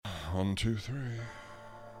One, two, three.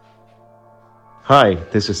 Hi,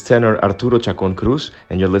 this is tenor Arturo Chacon Cruz,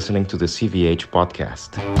 and you're listening to the CVH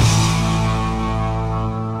podcast.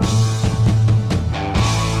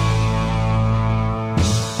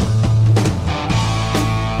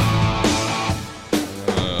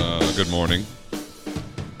 Good morning.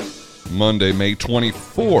 Monday, May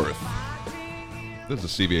 24th. This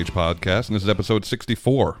is the CVH podcast, and this is episode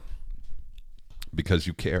 64. Because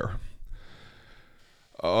you care.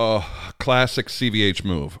 Classic CVH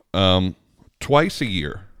move. Twice a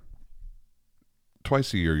year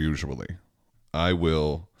usually, I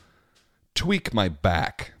will tweak my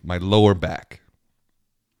back, my lower back.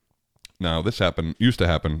 Now, this used to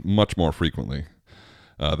happen much more frequently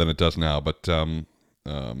than it does now, but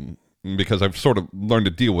because I've sort of learned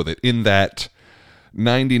to deal with it, in that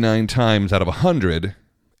 99 times out of 100,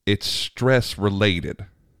 it's stress related.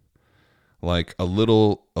 Like a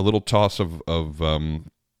little toss of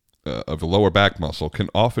the lower back muscle can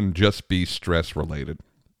often just be stress related.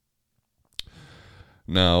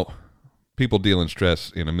 Now, people deal in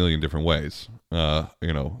stress in a million different ways.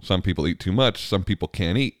 Some people eat too much, some people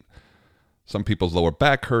can't eat. Some people's lower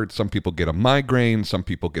back hurts, some people get a migraine, some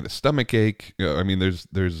people get a stomach ache. I mean, there's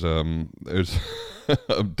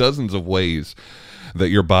dozens of ways that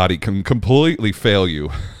your body can completely fail you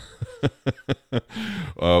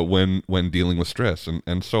when dealing with stress,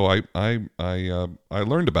 and so I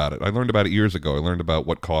learned about it. I learned about it years ago. I learned about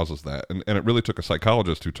what causes that, and it really took a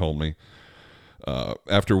psychologist who told me.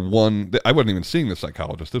 After one, I wasn't even seeing the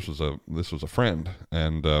psychologist. This was a friend,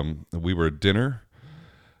 and we were at dinner,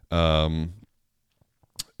 and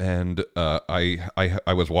I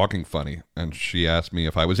was walking funny, and she asked me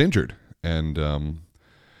if I was injured, and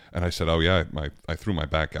I said, oh yeah, I threw my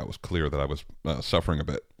back out. It was clear that I was suffering a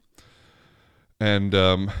bit. And,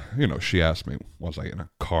 she asked me, was I in a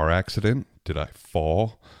car accident? Did I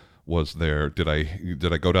fall? Did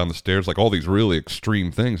I go down the stairs? Like all these really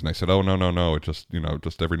extreme things. And I said, oh, no. It just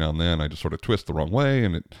every now and then I just sort of twist the wrong way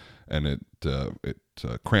and it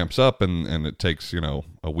cramps up and it takes,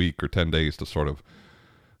 a week or 10 days to sort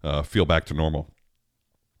of feel back to normal.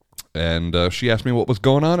 And she asked me what was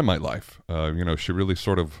going on in my life. She really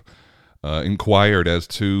sort of inquired as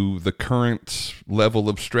to the current level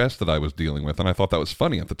of stress that I was dealing with, and I thought that was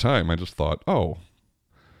funny at the time. I just thought, the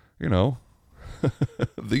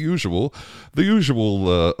usual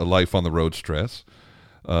life on the road stress.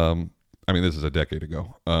 This is a decade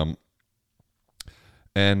ago.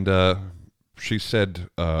 And she said,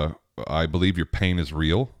 I believe your pain is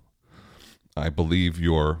real. I believe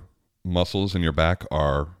your muscles in your back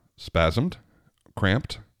are spasmed,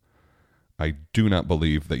 cramped. I do not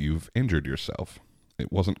believe that you've injured yourself.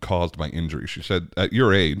 It wasn't caused by injury. She said, at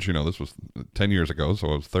your age, this was 10 years ago, so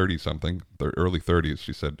I was 30-something, early 30s.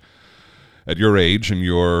 She said, at your age and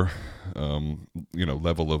your,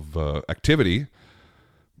 level of activity,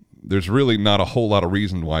 there's really not a whole lot of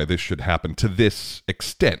reason why this should happen to this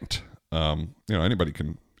extent. Anybody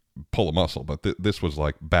can pull a muscle, but this was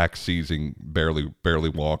like back seizing, barely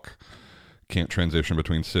walk, can't transition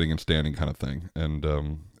between sitting and standing kind of thing.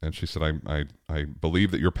 And she said, I believe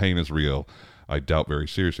that your pain is real. I doubt very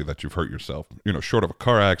seriously that you've hurt yourself. Short of a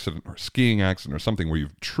car accident or a skiing accident or something where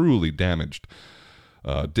you've truly damaged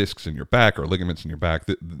discs in your back or ligaments in your back.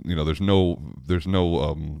 There's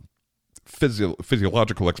no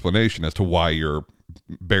physiological explanation as to why you're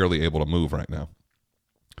barely able to move right now.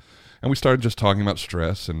 And we started just talking about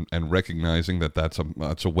stress and recognizing that that's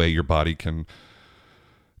a way your body can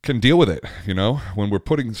deal with it. When we're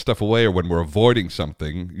putting stuff away or when we're avoiding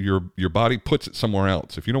something, your body puts it somewhere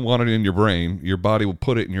else. If you don't want it in your brain, your body will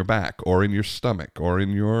put it in your back or in your stomach or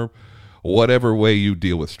in your whatever way you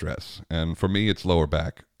deal with stress. And for me, it's lower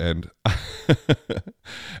back. And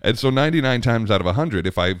and so 99 times out of 100,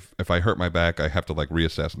 if I hurt my back, I have to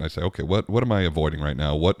reassess, and I say, okay, what am I avoiding right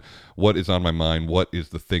now? What is on my mind? What is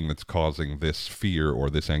the thing that's causing this fear or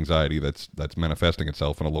this anxiety that's manifesting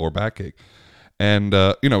itself in a lower backache? And,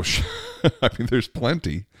 there's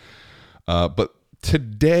plenty. But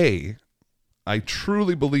today, I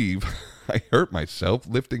truly believe I hurt myself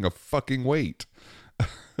lifting a fucking weight.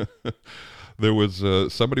 There was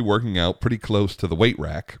somebody working out pretty close to the weight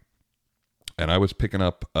rack, and I was picking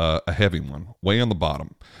up a heavy one, way on the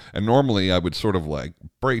bottom. And normally I would sort of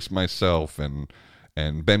brace myself and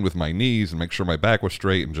bend with my knees and make sure my back was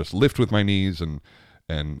straight and just lift with my knees and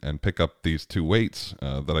pick up these two weights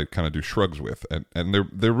that I kind of do shrugs with, and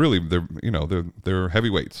they're heavy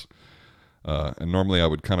weights, and normally I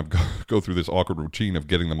would kind of go through this awkward routine of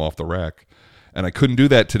getting them off the rack, And I couldn't do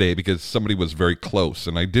that today because somebody was very close,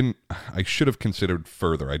 and I should have considered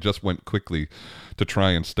further. I just went quickly to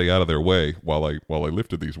try and stay out of their way while I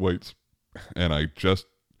lifted these weights. And I just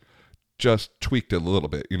tweaked it a little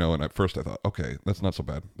bit, and at first I thought, okay, that's not so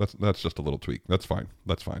bad. That's just a little tweak. That's fine.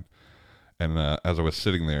 And as I was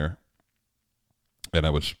sitting there and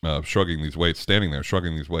I was standing there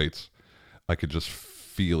shrugging these weights, I could just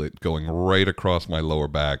feel it going right across my lower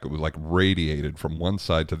back. It was like radiated from one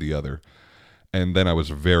side to the other. And then I was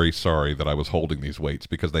very sorry that I was holding these weights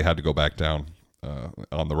because they had to go back down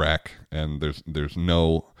on the rack. And there's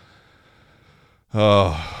not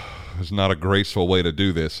a graceful way to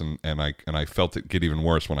do this. And I felt it get even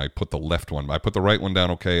worse when I put the left one. I put the right one down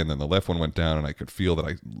okay, and then the left one went down, and I could feel that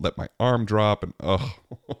I let my arm drop. And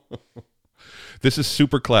this is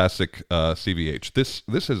super classic CVH.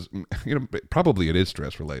 This is, probably it is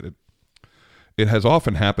stress related. It has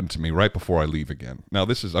often happened to me right before I leave again. Now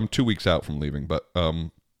I'm 2 weeks out from leaving, but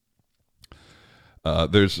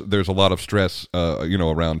there's a lot of stress,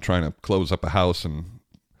 around trying to close up a house and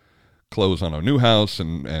close on a new house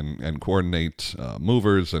and coordinate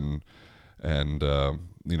movers and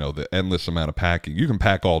the endless amount of packing. You can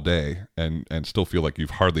pack all day and still feel like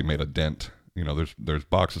you've hardly made a dent. There's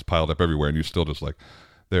boxes piled up everywhere, and you're still just like,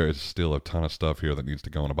 there is still a ton of stuff here that needs to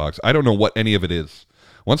go in a box. I don't know what any of it is.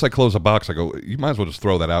 Once I close a box, I go, you might as well just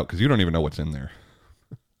throw that out because you don't even know what's in there.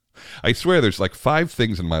 I swear there's like 5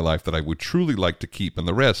 things in my life that I would truly like to keep, and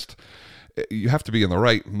the rest, you have to be in the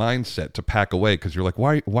right mindset to pack away because you're like,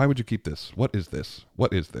 why would you keep this? What is this?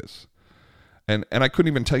 What is this? And I couldn't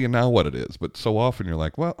even tell you now what it is, but so often you're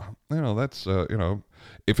like, well, that's,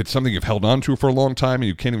 if it's something you've held on to for a long time and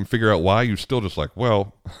you can't even figure out why, you're still just like,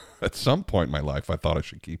 well, at some point in my life, I thought I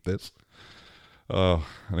should keep this. And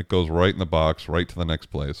it goes right in the box, right to the next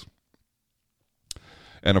place.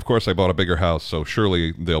 And of course, I bought a bigger house, so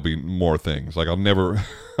surely there'll be more things. Like I'll never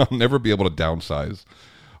be able to downsize.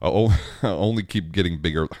 I'll only keep getting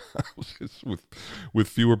bigger houses with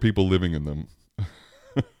fewer people living in them.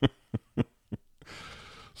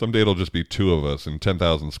 Someday it'll just be 2 of us in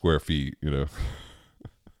 10,000 square feet,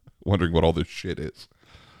 wondering what all this shit is.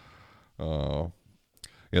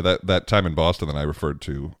 That time in Boston that I referred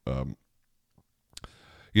to,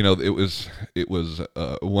 it was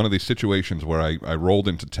one of these situations where I rolled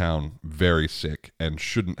into town very sick and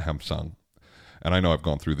shouldn't have sung. And I know I've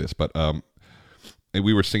gone through this, but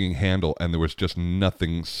we were singing Handel, and there was just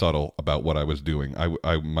nothing subtle about what I was doing.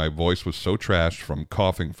 My voice was so trashed from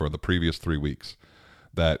coughing for the previous 3 weeks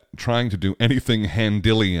that trying to do anything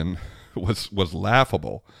Handelian was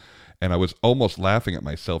laughable. And I was almost laughing at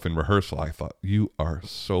myself in rehearsal. I thought, you are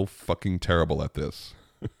so fucking terrible at this.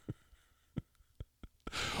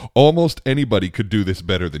 Almost anybody could do this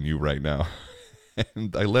better than you right now.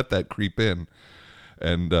 And I let that creep in.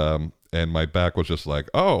 And my back was just like,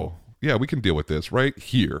 oh, yeah, we can deal with this right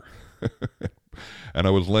here. And I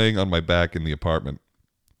was laying on my back in the apartment,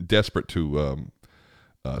 desperate to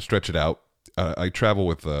stretch it out. I travel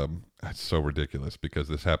with, it's so ridiculous because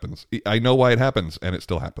this happens. I know why it happens, and it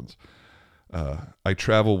still happens. I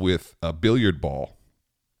travel with a billiard ball,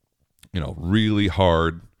 really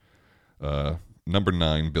hard, number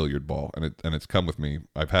 9 billiard ball, and it's come with me.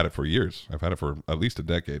 I've had it for years. I've had it for at least a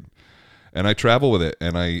decade. And I travel with it,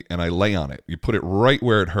 and I lay on it. You put it right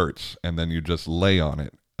where it hurts, and then you just lay on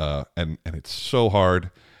it. And it's so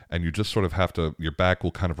hard, and you just sort of have to, your back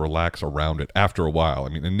will kind of relax around it after a while. I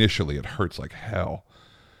mean, initially it hurts like hell.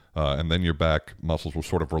 And then your back muscles will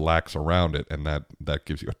sort of relax around it, and that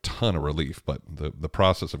gives you a ton of relief. But the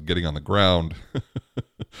process of getting on the ground,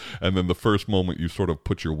 and then the first moment you sort of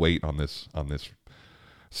put your weight on this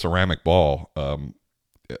ceramic ball,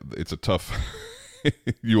 it's a tough.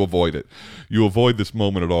 You avoid it. You avoid this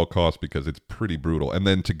moment at all costs because it's pretty brutal. And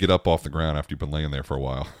then to get up off the ground after you've been laying there for a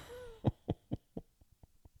while.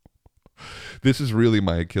 This is really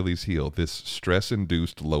my Achilles heel, this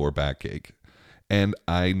stress-induced lower backache. And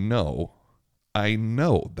I know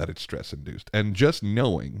that it's stress-induced. And just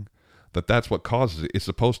knowing that that's what causes it is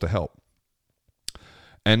supposed to help.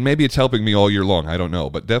 And maybe it's helping me all year long. I don't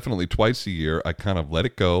know. But definitely twice a year, I kind of let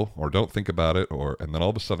it go or don't think about it. And then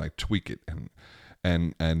all of a sudden I tweak it.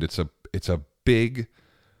 And it's a big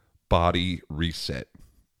body reset.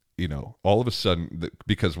 All of a sudden,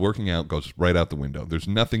 because working out goes right out the window. There's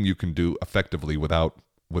nothing you can do effectively without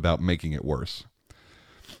making it worse.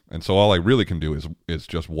 And so all I really can do is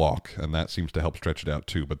just walk, and that seems to help stretch it out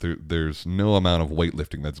too. But there's no amount of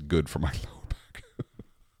weightlifting that's good for my lower back.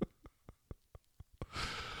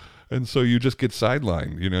 And so you just get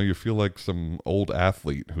sidelined. You feel like some old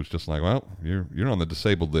athlete who's just like, well, you're on the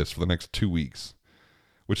disabled list for the next 2 weeks,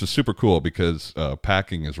 which is super cool because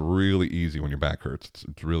packing is really easy when your back hurts.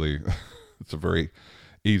 It's really, it's a very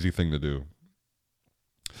easy thing to do.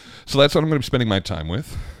 So that's what I'm going to be spending my time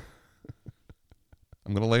with.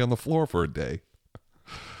 I'm going to lay on the floor for a day.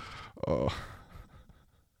 Oh.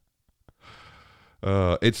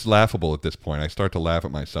 It's laughable at this point. I start to laugh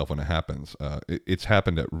at myself when it happens. It's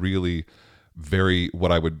happened at really very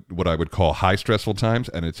what I would call high stressful times,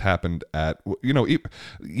 and it's happened at, you know,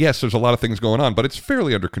 yes, there's a lot of things going on, but it's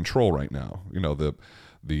fairly under control right now. You know, the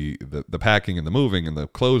packing and the moving and the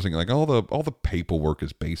closing, like all the paperwork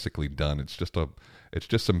is basically done. It's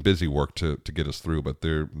just some busy work to get us through. But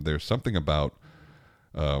there's something about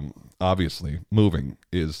obviously moving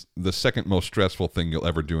is the second most stressful thing you'll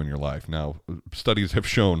ever do in your life. Now, studies have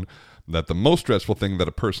shown that the most stressful thing that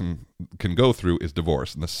a person can go through is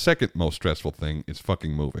divorce, and the second most stressful thing is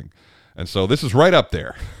fucking moving. And so this is right up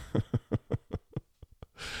there.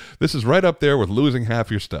 This is right up there with losing half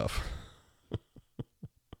your stuff.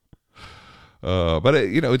 But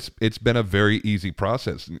it's been a very easy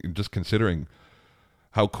process, just considering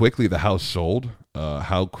how quickly the house sold,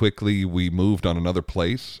 how quickly we moved on another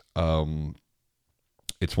place.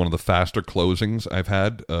 It's one of the faster closings I've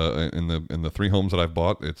had in the 3 homes that I've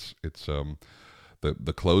bought. It's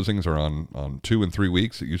the closings are on 2 and 3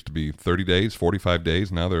 weeks. It used to be 30 days, 45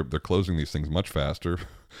 days. Now they're closing these things much faster,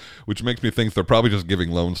 which makes me think they're probably just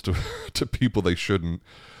giving loans to people they shouldn't.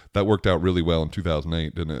 That worked out really well in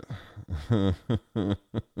 2008, didn't it?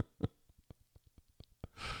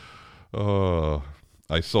 Oh,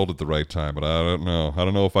 I sold at the right time, but I don't know. I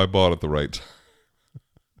don't know if I bought at the right time.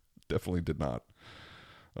 Definitely did not.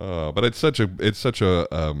 But it's such a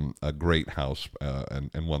great house,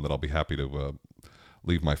 and one that I'll be happy to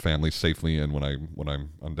leave my family safely in when I'm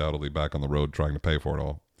undoubtedly back on the road trying to pay for it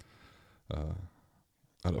all.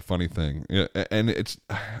 A funny thing, yeah, and it's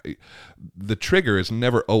the trigger is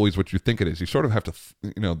never always what you think it is. You sort of have to,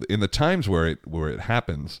 in the times where it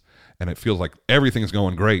happens and it feels like everything's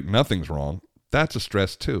going great, nothing's wrong. That's a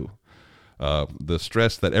stress too. The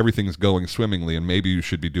stress that everything's going swimmingly and maybe you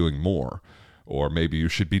should be doing more, or maybe you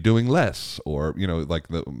should be doing less, or like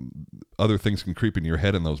the other things can creep in your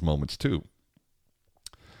head in those moments too.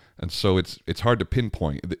 And so it's hard to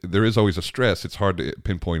pinpoint. There is always a stress. It's hard to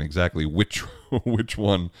pinpoint exactly which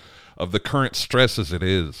one of the current stresses it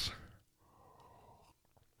is.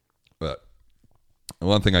 But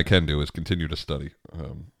one thing I can do is continue to study.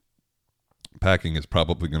 Packing is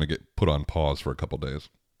probably going to get put on pause for a couple days.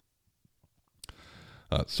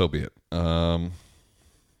 So be it.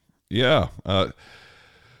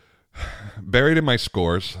 Buried in my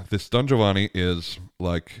scores, this Don Giovanni is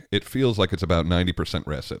like, it feels like it's about 90%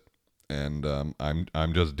 recit. And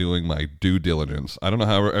I'm just doing my due diligence. I don't know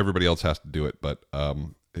how everybody else has to do it, but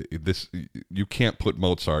you can't put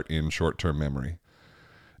Mozart in short-term memory.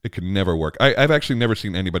 It could never work. I've actually never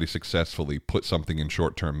seen anybody successfully put something in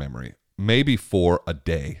short-term memory. Maybe for a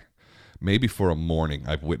day, maybe for a morning.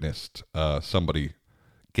 I've witnessed somebody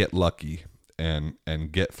get lucky and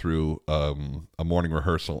get through a morning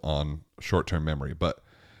rehearsal on short-term memory, but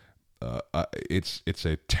it's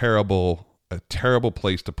a terrible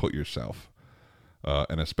place to put yourself,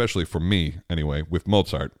 and especially for me anyway. With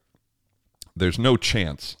Mozart, there's no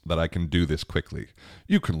chance that I can do this quickly.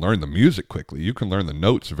 You can learn the music quickly, you can learn the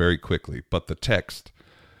notes very quickly, but the text,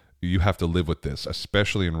 you have to live with this,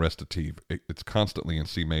 especially in recitative. It's constantly in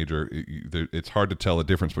C major. It's hard to tell the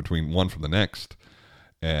difference between one from the next,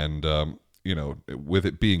 and with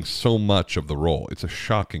it being so much of the role, it's a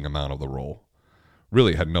shocking amount of the role.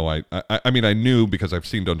 Really had no idea. I mean, I knew because I've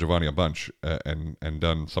seen Don Giovanni a bunch and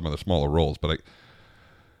done some of the smaller roles, but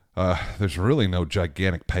there's really no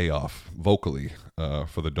gigantic payoff vocally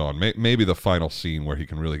for the Don. Maybe the final scene where he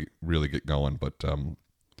can really get going, but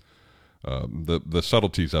the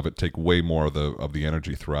subtleties of it take way more of the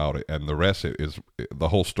energy throughout it, and the recit is, the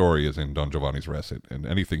whole story is in Don Giovanni's recit, and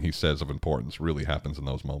anything he says of importance really happens in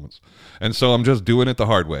those moments. And so I'm just doing it the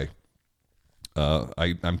hard way.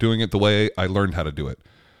 I'm doing it the way I learned how to do it,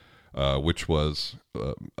 which was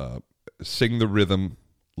sing the rhythm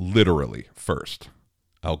literally first.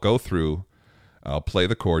 I'll go through, I'll play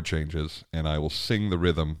the chord changes, and I will sing the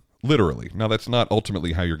rhythm literally. Now, that's not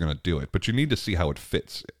ultimately how you're going to do it, but you need to see how it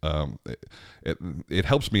fits. It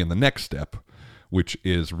helps me in the next step, which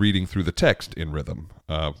is reading through the text in rhythm.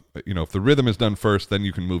 If the rhythm is done first, then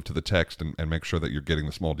you can move to the text and make sure that you're getting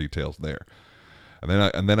the small details there.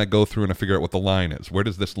 And then I go through and I figure out what the line is. Where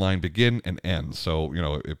does this line begin and end? So,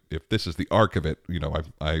 if this is the arc of it,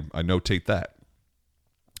 I notate that.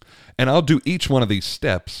 And I'll do each one of these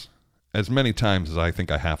steps as many times as I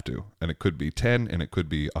think I have to. And it could be 10 and it could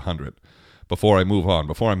be 100. before I move on,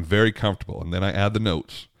 before I'm very comfortable. And then I add the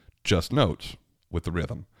notes, just notes with the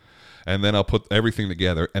rhythm. And then I'll put everything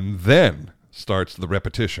together, and then starts the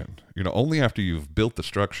repetition. Only after you've built the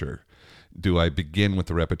structure do I begin with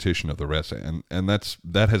the repetition of the rest. And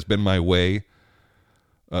that has been my way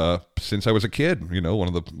since I was a kid.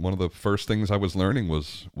 One of the first things I was learning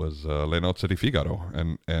was Le Nozze di Figaro,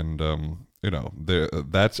 and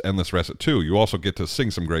that's endless recit too. You also get to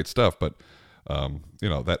sing some great stuff, but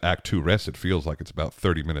that Act 2 recit feels like it's about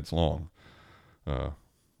 30 minutes long.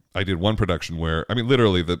 I did one production where,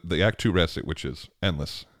 literally the Act 2 recit, which is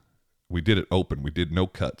endless, we did it open. We did no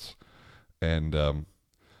cuts. And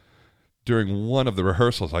during one of the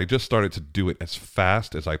rehearsals, I just started to do it as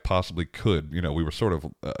fast as I possibly could. We were sort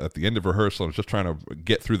of at the end of rehearsal. I was just trying to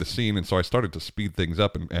get through the scene. And so I started to speed things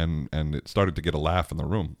up, and it started to get a laugh in the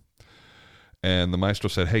room. And the maestro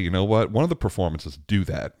said, hey, you know what? One of the performances, do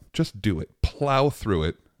that. Just do it. Plow through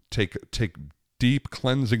it. Take deep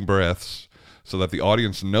cleansing breaths, so that the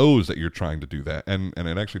audience knows that you're trying to do that. And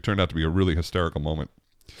it actually turned out to be a really hysterical moment.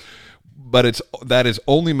 But that is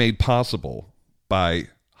only made possible by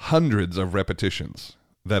hundreds of repetitions,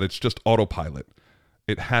 that it's just autopilot.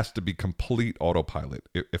 It has to be complete autopilot.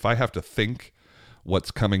 If I have to think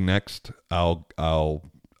what's coming next, I'll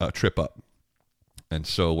trip up. And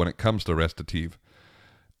so when it comes to recitative,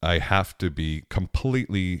 I have to be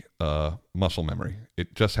completely muscle memory.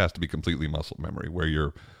 It just has to be completely muscle memory,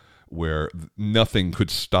 where nothing could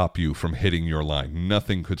stop you from hitting your line.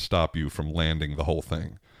 Nothing could stop you from landing the whole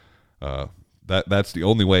thing. That's the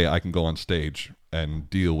only way I can go on stage and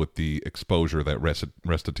deal with the exposure that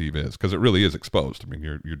recitative is, because it really is exposed.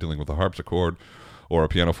 You're dealing with a harpsichord or a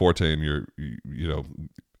pianoforte, and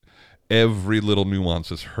every little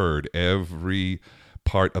nuance is heard. Every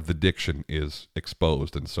part of the diction is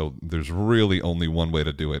exposed, and so there's really only one way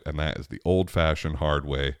to do it, and that is the old-fashioned hard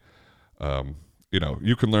way.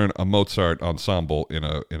 You can learn a Mozart ensemble in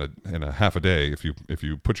a half a day if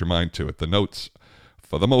you put your mind to it. The notes,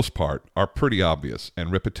 for the most part, are pretty obvious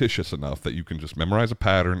and repetitious enough that you can just memorize a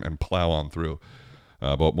pattern and plow on through.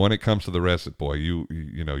 But when it comes to the recit, boy,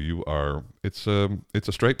 you are. It's a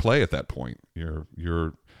straight play at that point.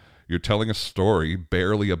 You're telling a story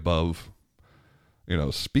barely above,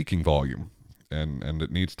 speaking volume. And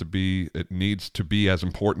it needs to be as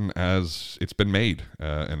important as it's been made.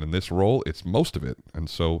 And in this role, it's most of it. And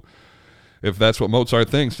so if that's what Mozart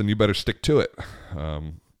thinks, then you better stick to it.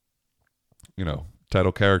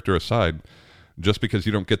 Title character aside, just because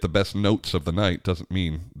you don't get the best notes of the night doesn't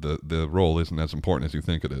mean the role isn't as important as you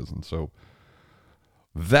think it is. And so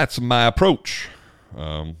that's my approach.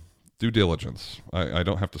 Due diligence. I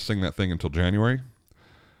don't have to sing that thing until January.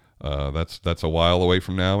 That's a while away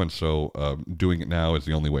from now, and so doing it now is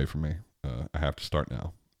the only way for me. I have to start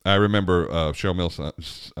now. I remember Cheryl Mills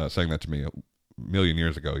saying that to me a million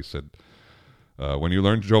years ago. He said, when you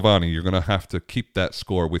learn Giovanni, you're going to have to keep that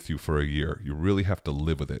score with you for a year. You really have to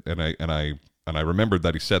live with it. And I remembered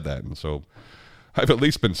that he said that, and so I've at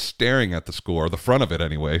least been staring at the score, the front of it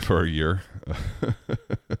anyway, for a year,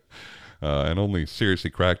 and only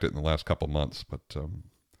seriously cracked it in the last couple months. But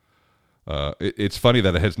it's funny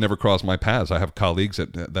that it has never crossed my paths. I have colleagues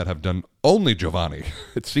that have done only Giovanni.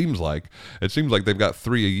 It seems like they've got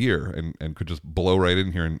 3 a year and could just blow right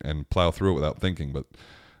in here and plow through it without thinking. But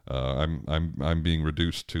I'm being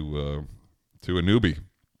reduced to a newbie.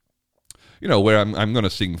 Where I'm going to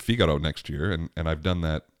sing Figaro next year, and I've done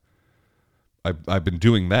that. I've been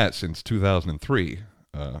doing that since 2003.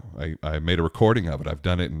 I made a recording of it. I've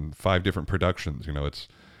done it in 5 different productions.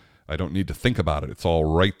 I don't need to think about it. It's all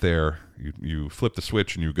right there. You flip the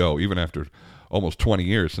switch and you go. Even after almost 20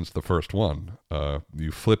 years since the first one,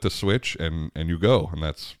 you flip the switch and you go. And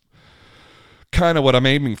that's kind of what I'm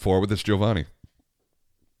aiming for with this Giovanni.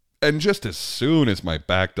 And just as soon as my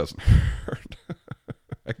back doesn't hurt,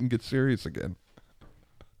 I can get serious again.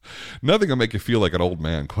 Nothing will make you feel like an old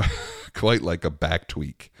man, quite like a back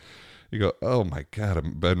tweak. You go, oh my God,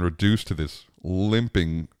 I've been reduced to this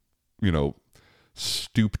limping,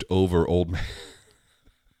 stooped over old man.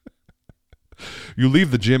 You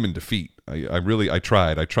leave the gym in defeat. I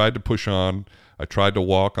tried to push on. I tried to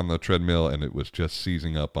walk on the treadmill, and it was just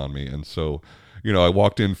seizing up on me. And so, I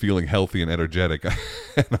walked in feeling healthy and energetic,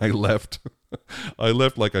 and I left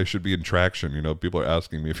like I should be in traction. People are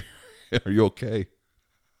asking me, are you okay?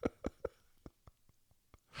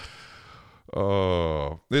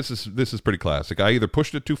 Oh, this is pretty classic. I either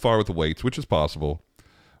pushed it too far with the weights, which is possible,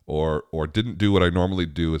 or didn't do what I normally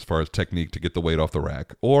do as far as technique to get the weight off the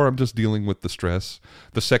rack, or I'm just dealing with the stress,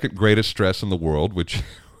 the second greatest stress in the world, which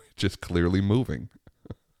is clearly moving.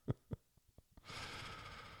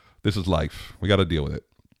 This is life. We got to deal with it.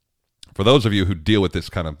 For those of you who deal with this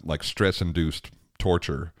kind of like stress-induced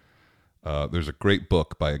torture, there's a great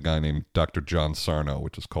book by a guy named Dr. John Sarno,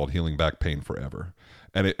 which is called Healing Back Pain Forever.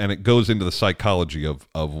 And it goes into the psychology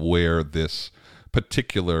of where this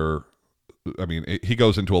particular, he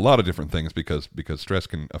goes into a lot of different things because stress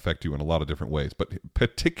can affect you in a lot of different ways, but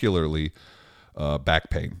particularly back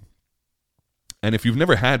pain. And if you've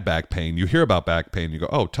never had back pain, you hear about back pain, you go,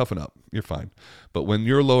 oh, toughen up, you're fine. But when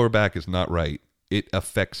your lower back is not right, it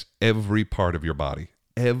affects every part of your body.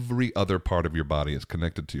 Every other part of your body is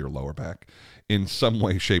connected to your lower back in some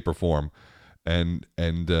way, shape, or form. And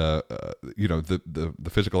the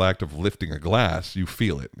physical act of lifting a glass, you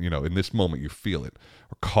feel it. In this moment, you feel it.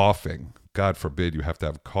 Or coughing. God forbid you have to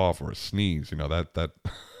have a cough or a sneeze. That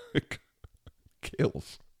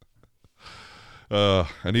kills.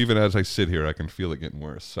 And even as I sit here, I can feel it getting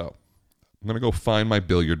worse. So I'm going to go find my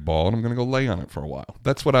billiard ball and I'm going to go lay on it for a while.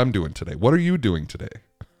 That's what I'm doing today. What are you doing today?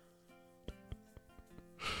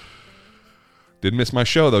 Didn't miss my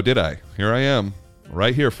show, though, did I? Here I am,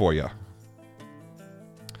 right here for you.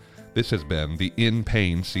 This has been the In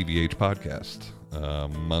Pain CVH podcast,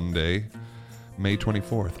 Monday, May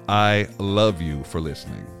 24th. I love you for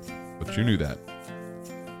listening, but you knew that.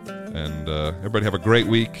 And everybody have a great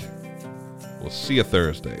week. We'll see you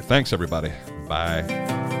Thursday. Thanks, everybody. Bye.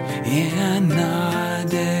 In our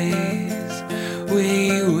days,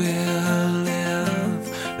 we will live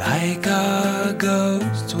like our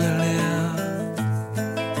ghosts will live.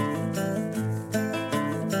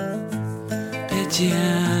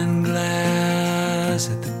 Pitching glass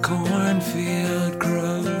at the cornfield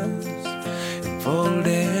grows and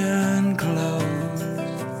folding clothes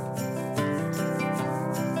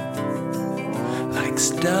like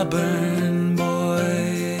stubborn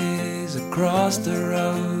boys across the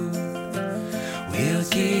road. We'll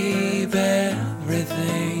keep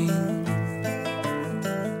everything.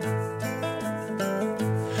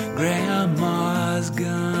 Grandma's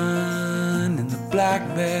gun and the black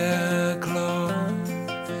bear claw,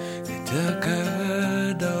 they took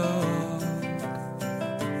her dog.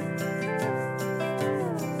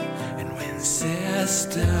 And when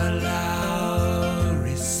Sister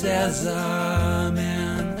Lowry says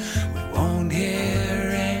amen, we won't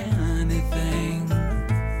hear anything.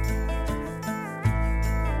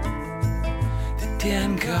 The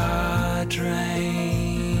 10-car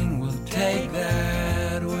train will take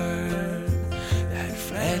that word, that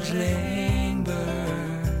fledgling bird,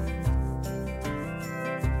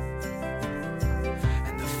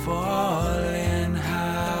 and the falling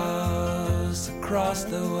house across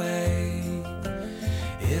the way,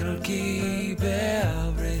 it'll keep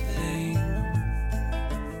everything.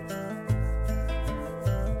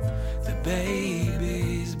 The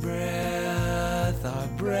baby's breath, our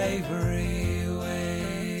bravery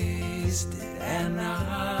wasted, and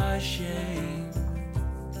our shame.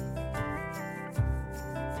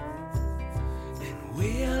 Then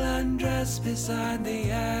we'll undress beside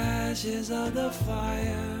the ashes of the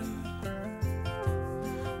fire,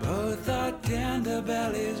 both our tender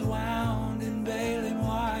bellies wound in baling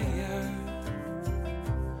wire,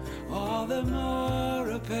 all the more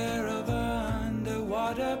a pair of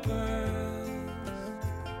underwater pearls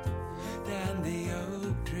than the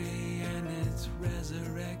oak tree and its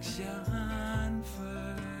resurrection fur.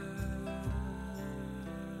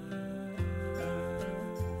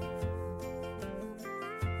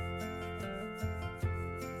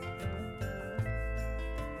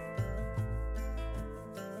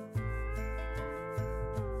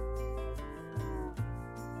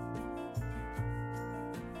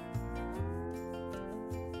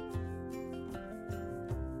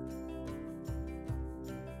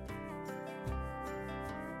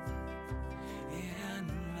 In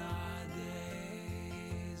our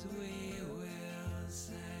days we will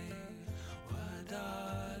say what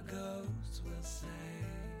our ghosts will say.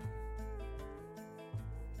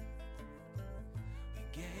 We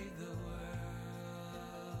gave the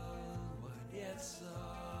world what it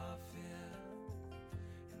saw fit,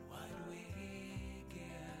 and what we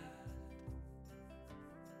get,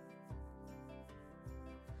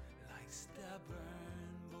 like stubborn